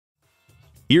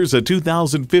Here's a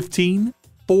 2015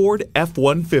 Ford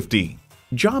F-150.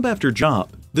 Job after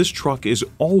job, this truck is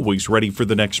always ready for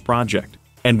the next project.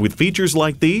 And with features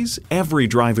like these, every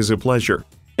drive is a pleasure.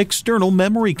 External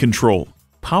memory control,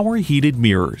 power heated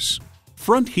mirrors,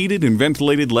 front heated and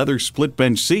ventilated leather split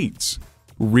bench seats,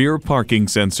 rear parking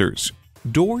sensors,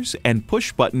 doors and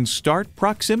push-button start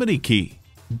proximity key,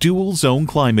 dual zone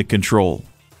climate control,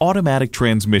 automatic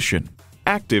transmission,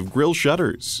 active grille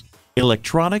shutters,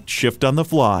 electronic shift on the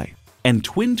fly, and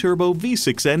twin-turbo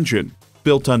V6 engine.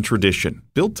 Built on tradition,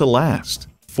 built to last.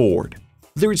 Ford.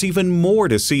 There's even more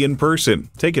to see in person.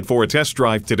 Take it for a test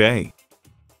drive today.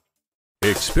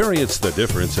 Experience the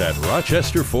difference at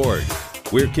Rochester Ford.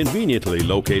 We're conveniently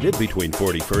located between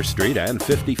 41st Street and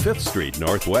 55th Street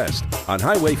Northwest on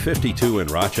Highway 52 in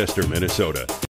Rochester, Minnesota.